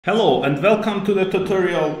Hello and welcome to the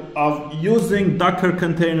tutorial of using Docker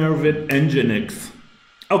container with nginx.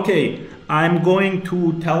 Okay, I'm going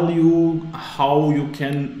to tell you how you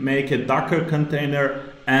can make a Docker container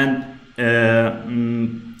and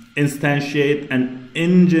instantiate an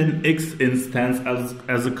nginx instance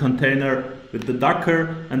as a container with the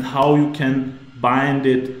Docker, and how you can bind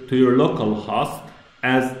it to your local host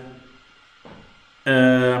as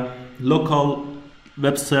a local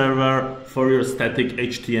web server for your static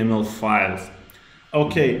HTML files.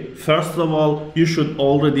 Okay, first of all, you should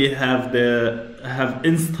already have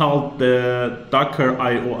installed the Docker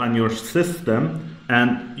IO on your system,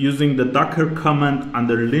 and using the Docker command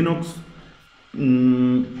under Linux,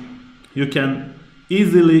 you can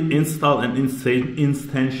easily install and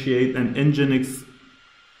instantiate an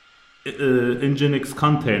nginx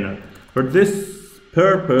container. For this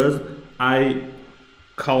purpose, I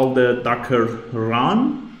call the docker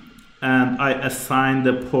run, and I assign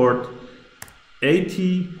the port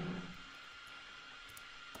 80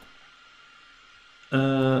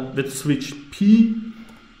 with switch P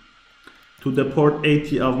to the port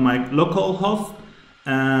 80 of my local host,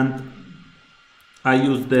 and I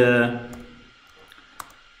use the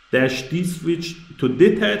 -d switch to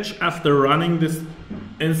detach after running this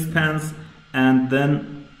instance, and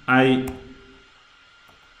then I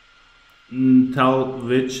tell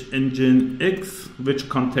which nginx, which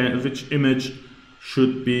image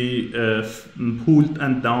should be pulled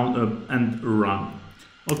and down and run.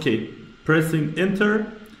 Okay, pressing enter.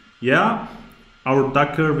 Yeah, our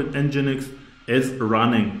Docker with nginx is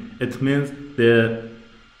running. It means the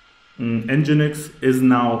nginx is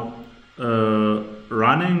now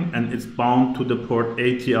running, and it's bound to the port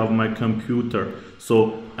 80 of my computer.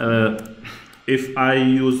 So if I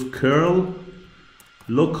use curl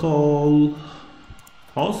local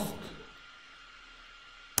host,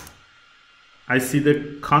 I see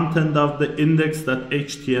the content of the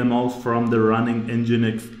index.html from the running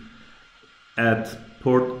nginx at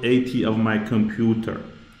port 80 of my computer.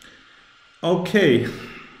 Okay,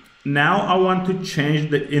 now I want to change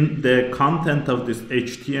the content of this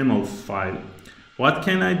HTML file. What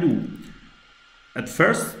can I do? At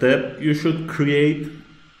first step, you should create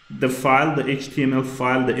the file, the HTML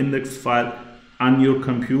file, the index file on your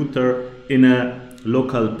computer in a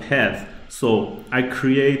local path. So I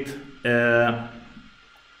create a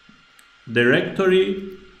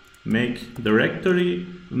directory, make directory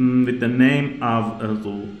with the name of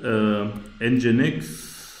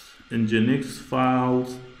nginx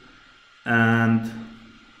files, and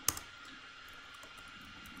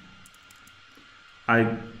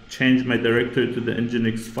I change my directory to the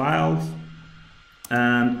nginx files,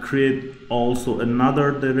 and create also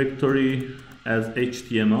another directory as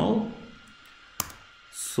HTML.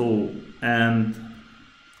 So, and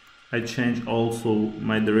I change also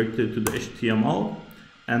my directory to the HTML,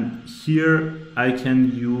 and here I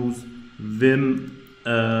can use Vim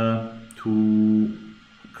to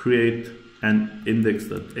create an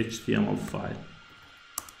index.html file.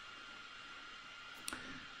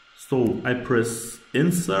 So I press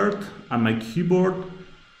insert on my keyboard,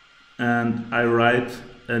 and I write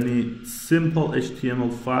any simple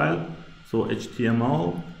HTML file. So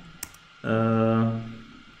HTML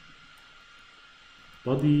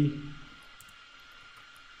body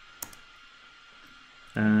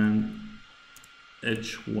and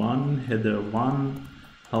h1 header 1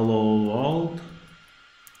 hello world,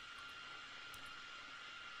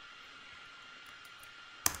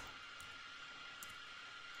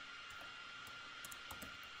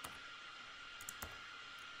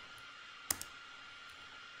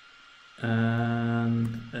 and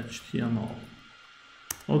HTML.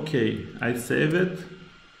 Okay, I save it.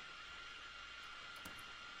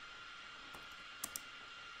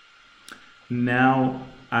 Now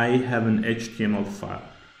I have an HTML file.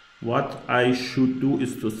 What I should do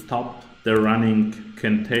is to stop the running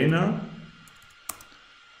container.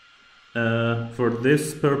 For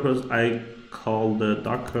this purpose, I call the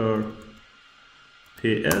docker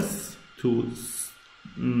ps to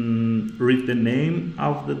read the name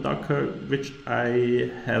of the Docker which I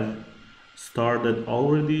have started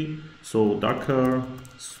already. So docker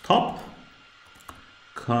stop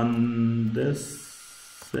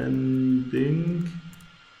condescending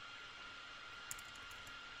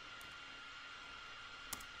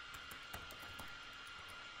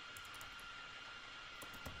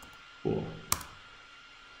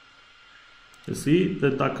You see the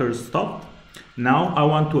Docker stopped. Now I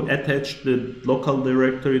want to attach the local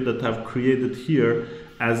directory that I've created here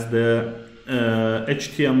as the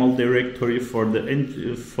HTML directory for the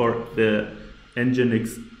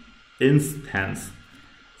nginx instance.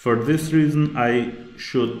 For this reason, I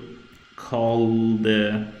should call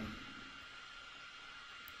the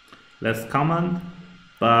last command,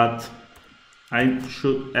 but I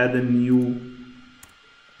should add a new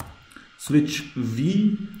switch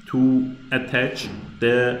V to attach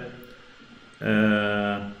the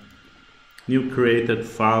new created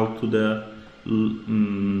file to the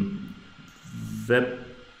web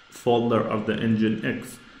folder of the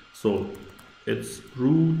nginx. So it's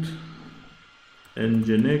root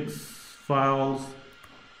nginx files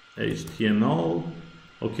HTML.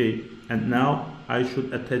 Okay, and now I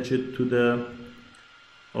should attach it to the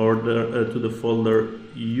to the folder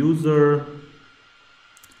user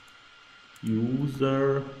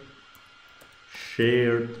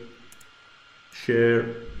share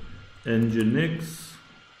nginx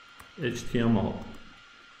HTML.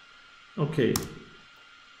 Okay,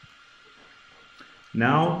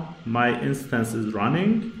 now my instance is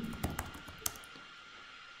running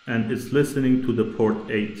and it's listening to the port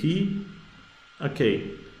 80.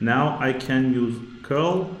 Okay, now I can use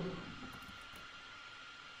curl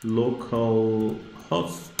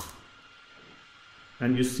localhost,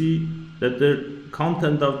 and you see that the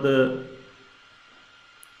content of the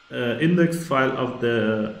index file of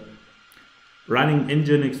the running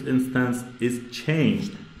nginx instance is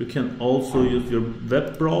changed. You can also use your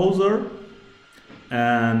web browser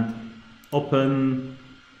and open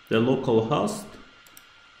the localhost.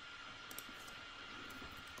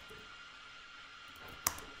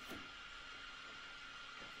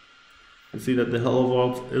 You see that the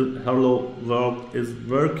hello world is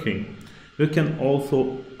working. You can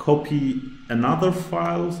also copy another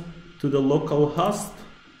files to the localhost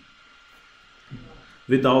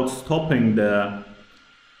without stopping the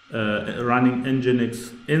running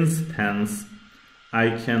nginx instance.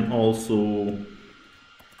 I can also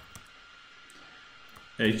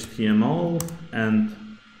HTML and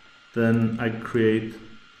then I create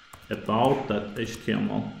about that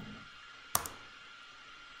HTML.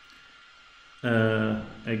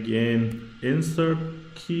 Again, insert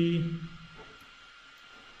key,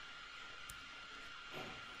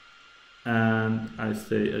 and I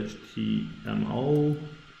say HTML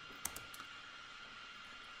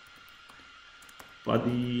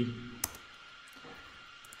body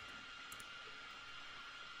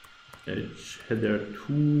header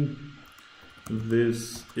 2.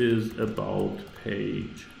 This is about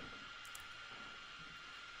page.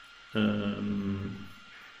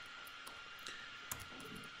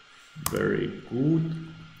 Very good.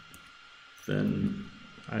 Then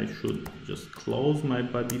I should just close my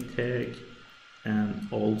body tag and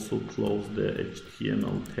also close the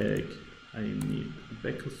HTML tag. I need //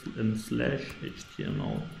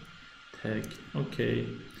 HTML tag. Okay,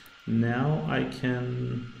 now I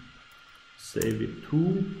can save it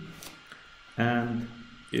too, and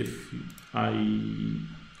if I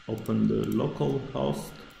open the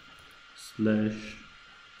localhost /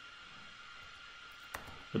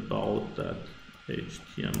 about that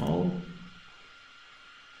HTML,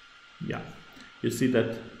 yeah, you see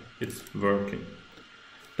that it's working.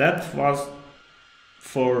 That was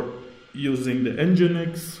for using the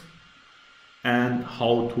nginx and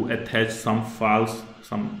how to attach some files,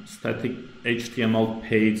 some static HTML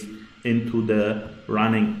page into the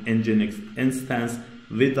running nginx instance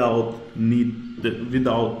without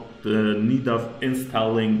the need of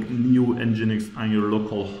installing new nginx on your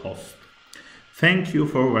local host. Thank you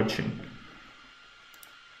for watching.